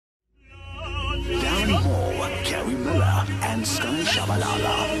and Sky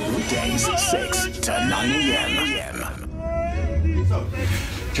Shabalala. Weekdays 6 to 9 a.m.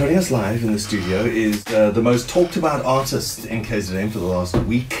 Joining us live in the studio is the most talked about artist in KZN for the last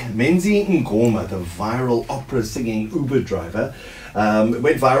week, Menzi Mngoma, the viral opera singing Uber driver.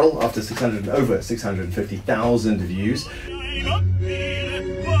 Went viral after over 650,000 views.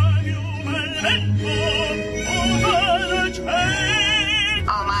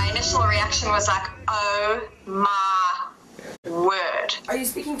 My initial reaction was like, oh my word. Are you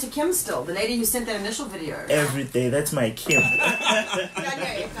speaking to Kim still, the lady who sent that initial video? Every day, that's my Kim.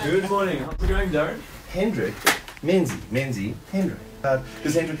 Good morning, how's it going, Darren? Hendrik, Menzi, Hendrik.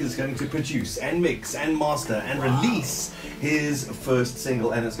 Because Hendrik is going to produce and mix and master and release his first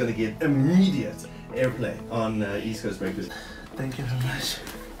single, and it's going to get immediate airplay on East Coast Breakfast. Thank you very much.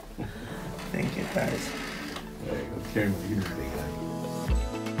 Thank you, guys. There you go. Karen, you can really go.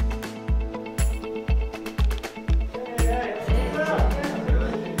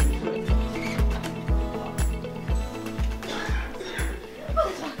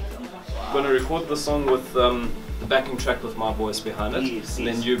 I'm going to record the song with the backing track with my voice behind it, Yes, and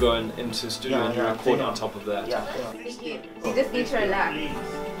then you go into studio and you record on top of that. Yeah. You just need to relax.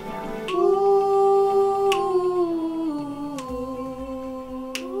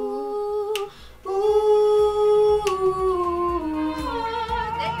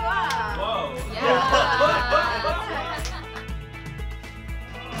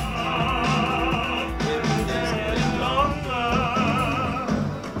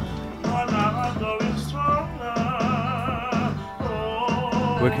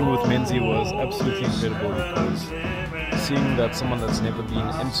 Working with Menzi was absolutely incredible because seeing that someone that's never been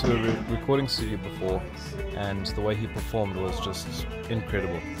into a recording studio before and the way he performed was just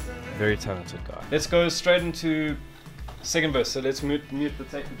incredible. Very talented guy. Let's go straight into second verse. So let's mute the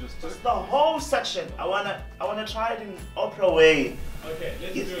tape and just The whole section. I wanna try it in opera way. Okay,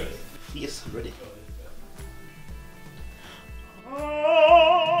 let's Yes. do it. Yes, ready.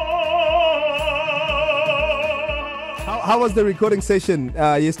 How was the recording session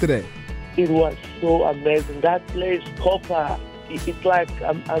yesterday? It was so amazing. That place, COPA, it's like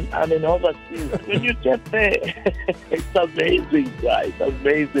I'm in overseas. When you get there, it's amazing, guys.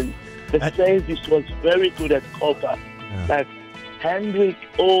 Amazing. The service was very good at COPA. Yeah. Like Hendrik,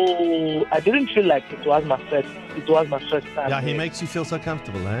 oh, I didn't feel like it was my first. It was my first time. Yeah, he makes you feel so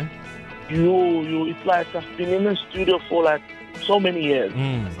comfortable, eh? It's like I've been in the studio for like so many years.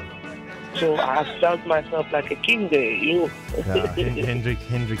 So I felt myself like a king there, Yeah,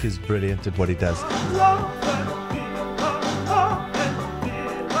 Hendrik is brilliant at what he does.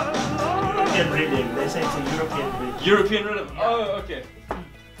 European rhythm. They say it's a European rhythm. European rhythm? Oh, okay.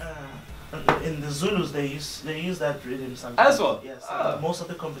 In the Zulus, they use that rhythm sometimes. As well? Yes. Most of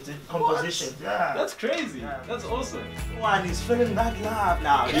the compositions. Yeah. That's crazy. Yeah. That's awesome. One is feeling that love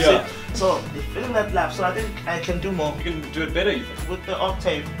now. You Yeah. see? So they're feeling that love. So I think I can do more You can do it better, you think? with the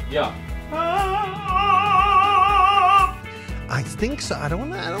octave. Yeah. I think so. I don't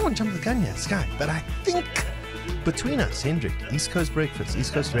want to jump the gun yet, Sky, but I think between us, Hendrik, East Coast Breakfast,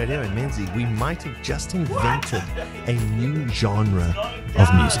 East Coast Radio, and Menzi, we might have just invented a new genre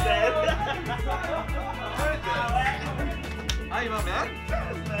of music. Hey, my man.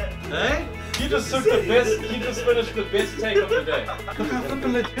 Hey? You just took the best, you just finished the best take of the day. Look how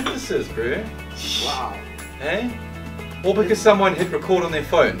flippin' legit this is, bro. Wow. Hey? All because someone hit record on their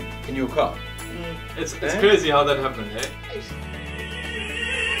phone in your car. It's crazy how that happened, hey?